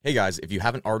Hey guys, if you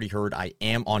haven't already heard, I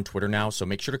am on Twitter now, so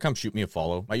make sure to come shoot me a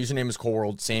follow. My username is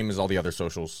ColeWorld, same as all the other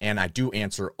socials, and I do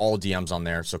answer all DMs on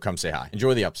there, so come say hi.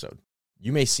 Enjoy the episode.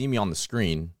 You may see me on the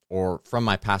screen, or from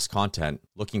my past content,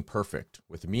 looking perfect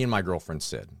with me and my girlfriend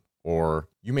Sid. Or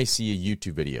you may see a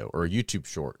YouTube video or a YouTube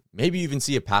short. Maybe you even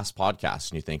see a past podcast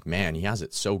and you think, man, he has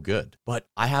it so good. But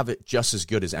I have it just as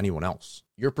good as anyone else.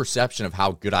 Your perception of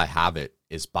how good I have it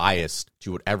is biased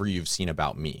to whatever you've seen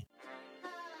about me.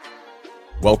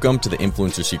 Welcome to the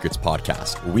Influencer Secrets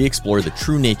Podcast, where we explore the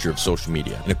true nature of social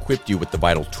media and equip you with the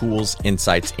vital tools,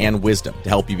 insights, and wisdom to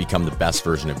help you become the best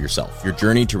version of yourself. Your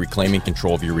journey to reclaiming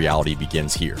control of your reality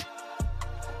begins here.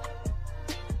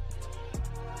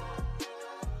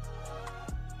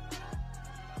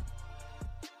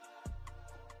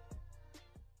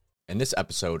 In this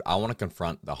episode, I want to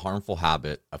confront the harmful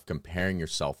habit of comparing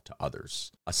yourself to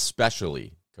others,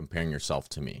 especially comparing yourself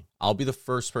to me. I'll be the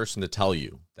first person to tell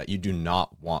you that you do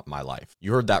not want my life.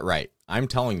 You heard that right. I'm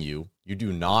telling you, you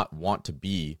do not want to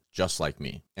be just like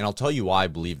me. And I'll tell you why I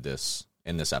believe this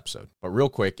in this episode. But real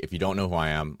quick, if you don't know who I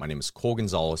am, my name is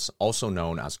Gonzales, also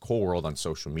known as ColeWorld on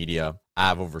social media. I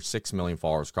have over 6 million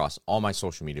followers across all my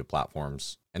social media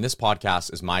platforms. And this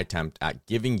podcast is my attempt at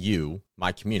giving you,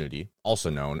 my community, also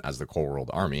known as the ColeWorld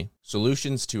Army,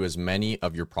 solutions to as many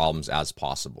of your problems as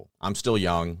possible. I'm still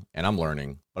young and I'm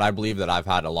learning, but I believe that I've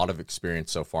had a lot of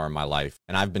experience so far in my life,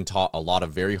 and I've been taught a lot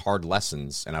of very hard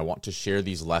lessons, and I want to share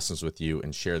these lessons with you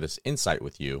and share this insight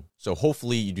with you. So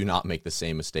hopefully you do not make the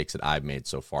same mistakes that I've made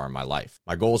so far in my life.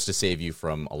 My goal is to save you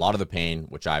from a lot of the pain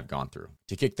which I've gone through.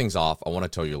 To kick things off, I want to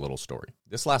tell you a little story.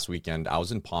 This last weekend, I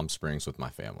was in Palm Springs with my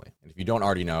family. And if you don't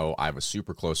already know, I have a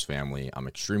super close family. I'm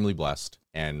extremely blessed,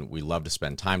 and we love to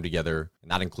spend time together.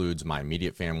 And that includes my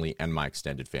immediate family and my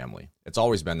extended family. It's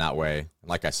always been that way. And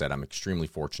like I said, I'm extremely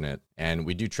fortunate, and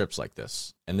we do trips like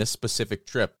this. And this specific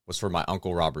trip was for my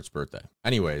Uncle Robert's birthday.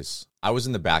 Anyways, I was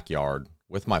in the backyard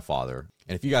with my father.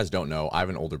 And if you guys don't know, I have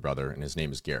an older brother, and his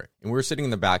name is Garrett. And we were sitting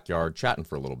in the backyard chatting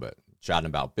for a little bit. Chatting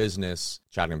about business,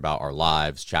 chatting about our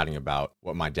lives, chatting about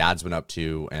what my dad's been up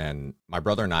to. And my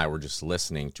brother and I were just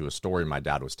listening to a story my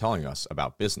dad was telling us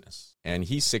about business. And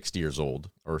he's 60 years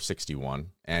old, or 61,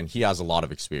 and he has a lot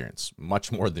of experience,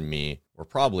 much more than me, or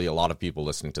probably a lot of people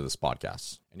listening to this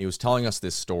podcast. And he was telling us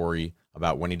this story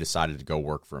about when he decided to go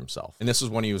work for himself. And this was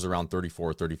when he was around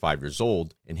 34, 35 years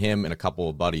old, and him and a couple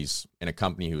of buddies in a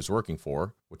company he was working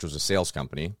for, which was a sales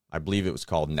company, I believe it was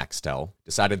called Nextel,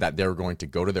 decided that they were going to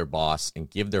go to their boss and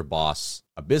give their boss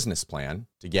a business plan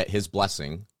to get his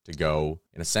blessing to go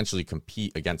and essentially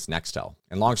compete against Nextel.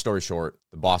 And long story short,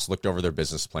 the boss looked over their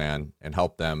business plan and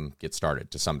helped them get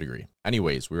started to some degree.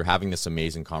 Anyways, we were having this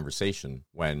amazing conversation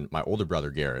when my older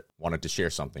brother, Garrett, wanted to share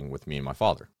something with me and my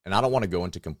father. And I don't want to go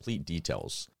into complete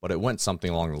details, but it went something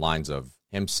along the lines of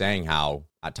him saying how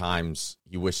at times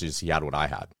he wishes he had what I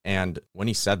had. And when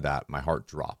he said that, my heart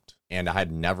dropped. And I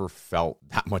had never felt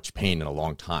that much pain in a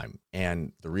long time.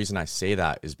 And the reason I say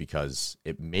that is because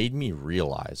it made me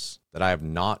realize that I have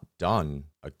not done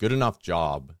a good enough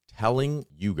job telling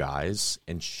you guys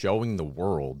and showing the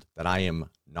world that I am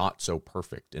not so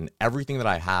perfect. And everything that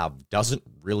I have doesn't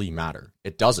really matter.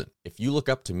 It doesn't. If you look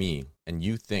up to me and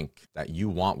you think that you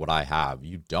want what I have,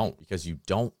 you don't, because you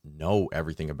don't know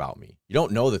everything about me. You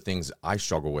don't know the things I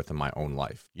struggle with in my own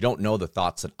life. You don't know the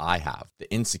thoughts that I have,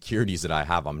 the insecurities that I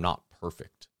have. I'm not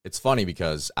perfect. It's funny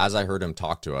because as I heard him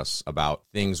talk to us about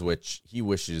things which he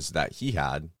wishes that he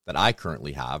had, that I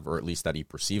currently have, or at least that he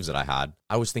perceives that I had,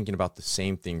 I was thinking about the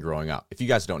same thing growing up. If you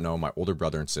guys don't know, my older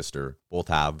brother and sister both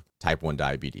have type 1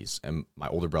 diabetes, and my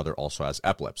older brother also has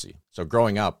epilepsy. So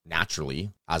growing up,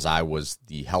 naturally, as I was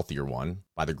the healthier one,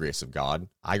 by the grace of God,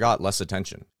 I got less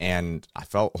attention, and I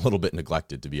felt a little bit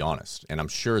neglected, to be honest. And I'm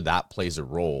sure that plays a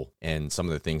role in some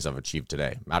of the things I've achieved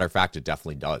today. Matter of fact, it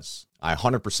definitely does. I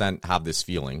 100% have this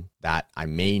feeling that I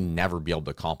may never be able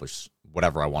to accomplish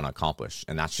whatever I want to accomplish.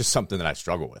 And that's just something that I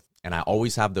struggle with. And I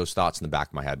always have those thoughts in the back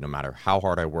of my head, no matter how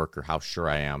hard I work or how sure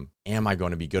I am I going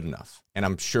to be good enough? And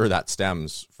I'm sure that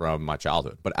stems from my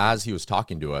childhood. But as he was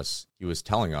talking to us, he was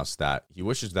telling us that he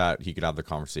wishes that he could have the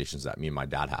conversations that me and my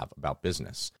dad have about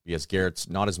business, because Garrett's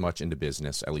not as much into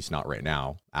business, at least not right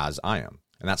now, as I am.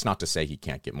 And that's not to say he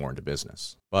can't get more into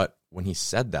business. But when he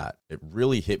said that, it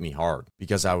really hit me hard,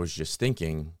 because I was just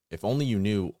thinking, if only you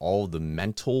knew all the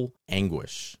mental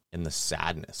anguish and the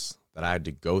sadness that I had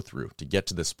to go through to get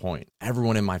to this point.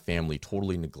 Everyone in my family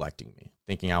totally neglecting me,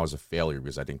 thinking I was a failure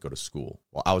because I didn't go to school.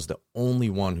 Well, I was the only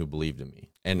one who believed in me.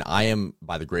 And I am,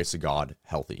 by the grace of God,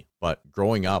 healthy. But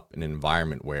growing up in an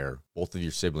environment where both of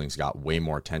your siblings got way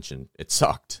more attention, it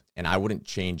sucked. And I wouldn't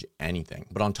change anything.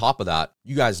 But on top of that,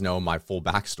 you guys know my full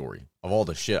backstory of all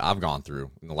the shit I've gone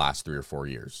through in the last 3 or 4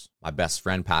 years. My best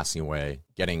friend passing away,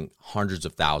 getting hundreds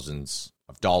of thousands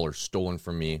of dollars stolen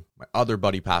from me, my other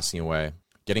buddy passing away,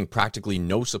 getting practically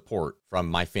no support from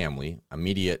my family,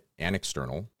 immediate and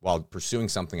external, while pursuing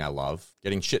something I love,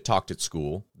 getting shit talked at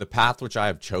school, the path which I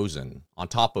have chosen on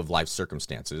top of life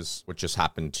circumstances, which just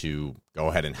happened to go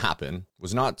ahead and happen,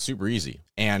 was not super easy.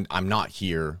 And I'm not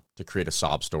here to create a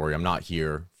sob story. I'm not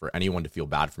here for anyone to feel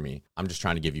bad for me. I'm just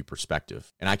trying to give you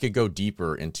perspective. And I could go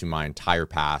deeper into my entire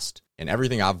past and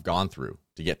everything I've gone through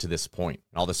to get to this point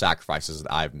and all the sacrifices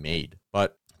that I've made.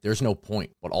 But there's no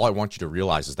point. But all I want you to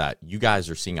realize is that you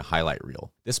guys are seeing a highlight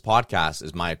reel. This podcast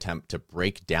is my attempt to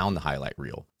break down the highlight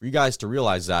reel for you guys to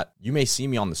realize that you may see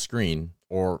me on the screen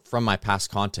or from my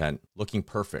past content looking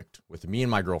perfect with me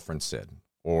and my girlfriend Sid.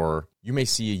 Or you may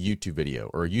see a YouTube video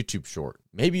or a YouTube short.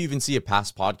 Maybe you even see a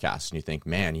past podcast and you think,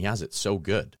 man, he has it so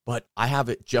good. But I have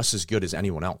it just as good as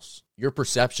anyone else. Your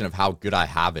perception of how good I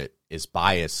have it is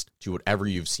biased to whatever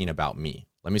you've seen about me.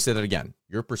 Let me say that again.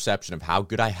 Your perception of how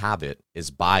good I have it is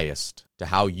biased to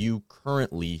how you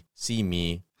currently see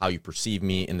me, how you perceive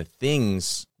me, and the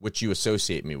things which you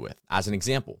associate me with. As an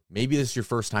example, maybe this is your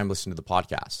first time listening to the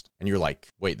podcast, and you're like,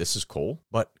 wait, this is Cole?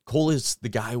 But Cole is the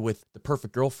guy with the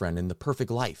perfect girlfriend and the perfect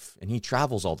life, and he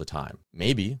travels all the time.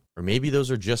 Maybe, or maybe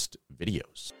those are just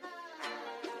videos.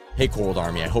 Hey, Cold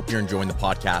Army, I hope you're enjoying the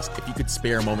podcast. If you could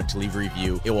spare a moment to leave a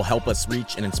review, it will help us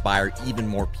reach and inspire even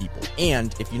more people.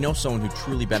 And if you know someone who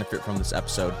truly benefit from this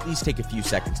episode, please take a few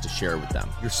seconds to share it with them.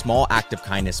 Your small act of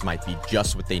kindness might be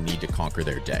just what they need to conquer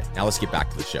their day. Now let's get back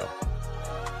to the show.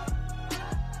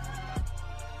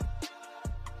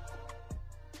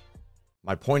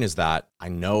 My point is that I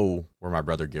know where my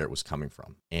brother Garrett was coming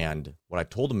from. And what I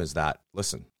told him is that,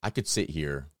 listen, I could sit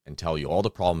here and tell you all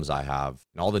the problems I have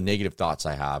and all the negative thoughts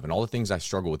I have and all the things I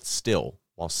struggle with still.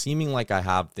 While seeming like I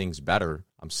have things better,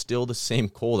 I'm still the same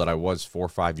Cole that I was 4 or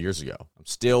 5 years ago. I'm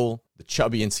still the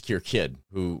chubby, insecure kid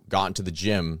who got into the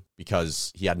gym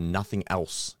because he had nothing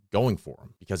else going for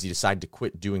him, because he decided to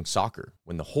quit doing soccer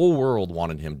when the whole world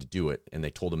wanted him to do it and they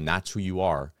told him that's who you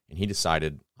are. And he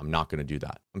decided, I'm not going to do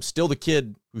that. I'm still the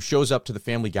kid who shows up to the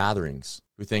family gatherings,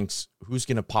 who thinks, who's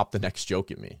going to pop the next joke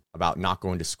at me about not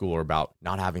going to school or about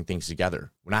not having things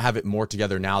together when I have it more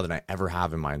together now than I ever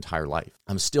have in my entire life.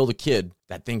 I'm still the kid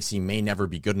that thinks he may never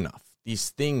be good enough. These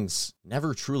things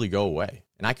never truly go away.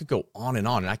 And I could go on and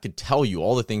I could tell you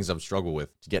all the things I've struggled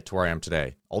with to get to where I am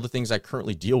today, all the things I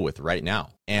currently deal with right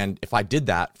now. And if I did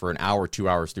that for an hour, 2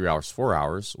 hours, 3 hours, 4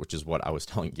 hours, which is what I was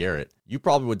telling Garrett, you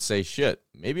probably would say, shit,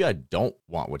 maybe I don't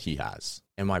want what he has.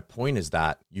 And my point is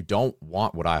that you don't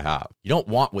want what I have. You don't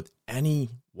want what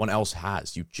anyone else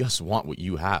has. You just want what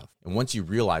you have. And once you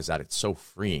realize that, it's so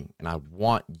freeing. And I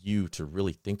want you to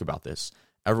really think about this.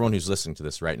 Everyone who's listening to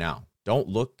this right now, don't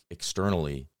look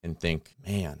externally and think,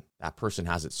 man, that person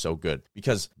has it so good,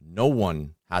 because no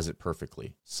one has it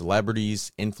perfectly.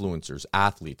 Celebrities, influencers,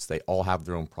 athletes, they all have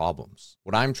their own problems.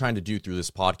 What I'm trying to do through this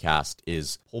podcast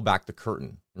is pull back the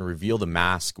curtain and reveal the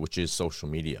mask, which is social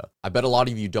media. I bet a lot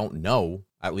of you don't know,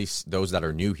 at least those that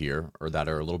are new here or that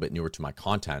are a little bit newer to my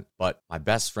content, but my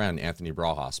best friend, Anthony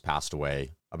Brajas, passed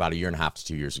away about 1.5 to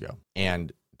 2 years ago.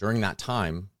 And during that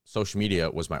time, social media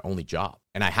was my only job.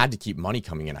 And I had to keep money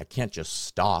coming in. I can't just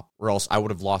stop, or else I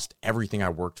would have lost everything I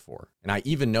worked for. And I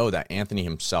even know that Anthony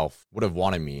himself would have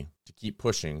wanted me to keep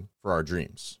pushing for our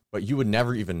dreams. But you would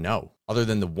never even know, other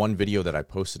than the one video that I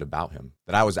posted about him,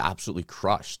 that I was absolutely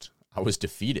crushed. I was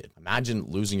defeated. Imagine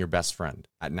losing your best friend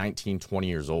at 19, 20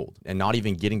 years old and not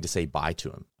even getting to say bye to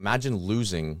him. Imagine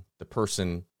losing the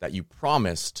person that you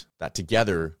promised that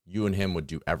together you and him would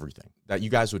do everything, that you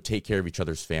guys would take care of each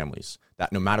other's families,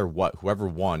 that no matter what, whoever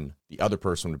won, the other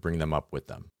person would bring them up with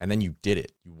them. And then you did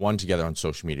it. You won together on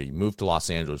social media. You moved to Los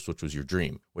Angeles, which was your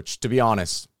dream, which, to be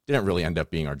honest, didn't really end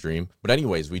up being our dream. But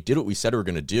anyways, we did what we said we were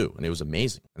going to do, and it was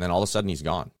amazing. And then all of a sudden he's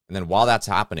gone. And then while that's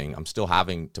happening, I'm still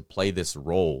having to play this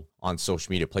role on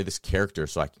social media, play this character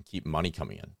so I can keep money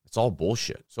coming in. It's all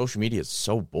bullshit. Social media is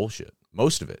so bullshit.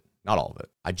 Most of it, not all of it.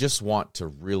 I just want to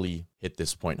really hit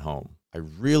this point home. I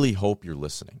really hope you're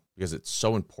listening because it's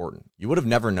so important. You would have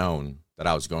never known that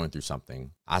I was going through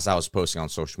something as I was posting on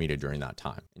social media during that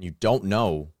time. And you don't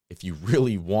know if you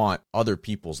really want other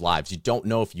people's lives. You don't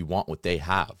know if you want what they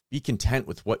have. Be content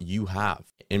with what you have.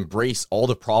 Embrace all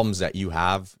the problems that you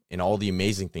have and all the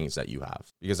amazing things that you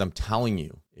have. Because I'm telling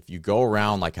you, if you go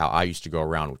around like how I used to go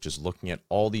around, which is looking at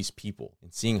all these people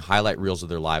and seeing highlight reels of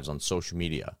their lives on social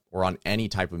media or on any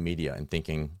type of media and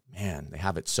thinking, man, they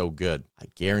have it so good. I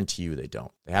guarantee you they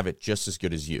don't. They have it just as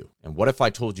good as you. And what if I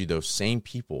told you those same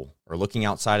people are looking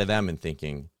outside of them and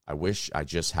thinking, I wish I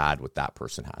just had what that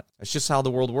person had. That's just how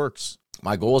the world works.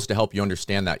 My goal is to help you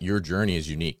understand that your journey is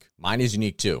unique. Mine is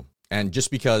unique too. And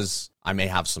just because I may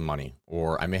have some money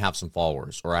or I may have some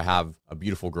followers or I have a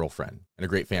beautiful girlfriend and a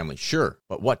great family, sure.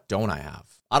 But what don't I have?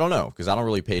 I don't know, because I don't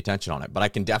really pay attention on it, but I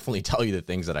can definitely tell you the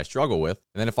things that I struggle with.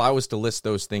 And then if I was to list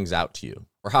those things out to you,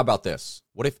 or how about this?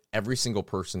 What if every single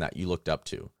person that you looked up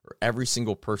to, or every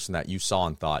single person that you saw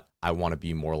and thought, I want to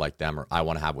be more like them, or I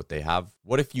want to have what they have?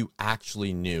 What if you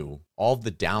actually knew all of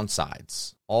the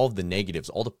downsides, all of the negatives,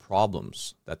 all the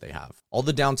problems that they have, all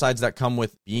the downsides that come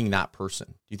with being that person?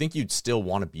 Do you think you'd still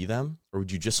want to be them, or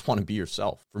would you just want to be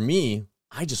yourself? For me,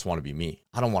 I just want to be me.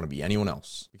 I don't want to be anyone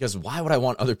else. Because why would I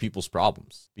want other people's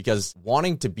problems? Because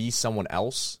wanting to be someone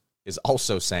else is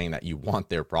also saying that you want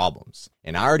their problems.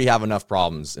 And I already have enough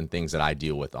problems and things that I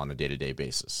deal with on a day-to-day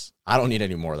basis. I don't need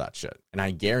any more of that shit. And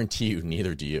I guarantee you,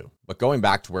 neither do you. But going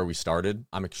back to where we started,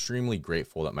 I'm extremely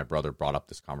grateful that my brother brought up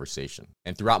this conversation.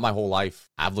 And throughout my whole life,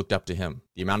 I've looked up to him.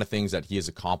 The amount of things that he has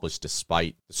accomplished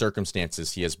despite the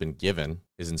circumstances he has been given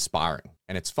is inspiring.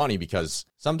 And it's funny because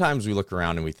sometimes we look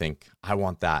around and we think, I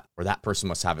want that, or that person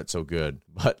must have it so good.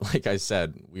 But like I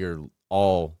said, we are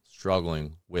all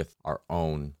struggling with our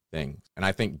own things. And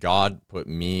I think God put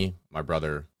me, my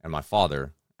brother, and my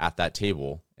father at that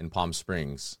table in Palm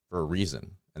Springs for a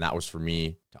reason. And that was for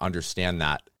me to understand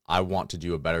that I want to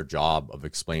do a better job of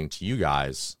explaining to you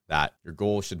guys that your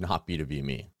goal should not be to be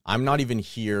me. I'm not even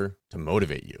here to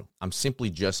motivate you. I'm simply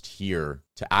just here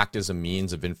to act as a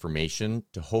means of information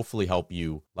to hopefully help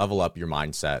you level up your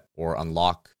mindset or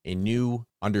unlock a new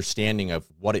understanding of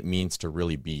what it means to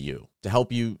really be you, to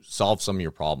help you solve some of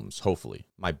your problems, hopefully.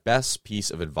 My best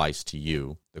piece of advice to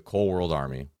you, the Cole World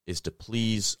Army, is to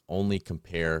please only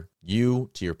compare you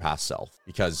to your past self.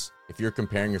 Because if you're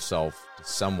comparing yourself to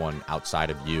someone outside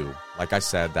of you, like I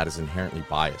said, that is inherently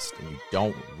biased and you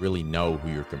don't really know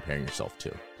who you're comparing yourself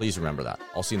to. Please remember that.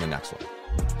 I'll see you in the next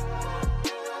one.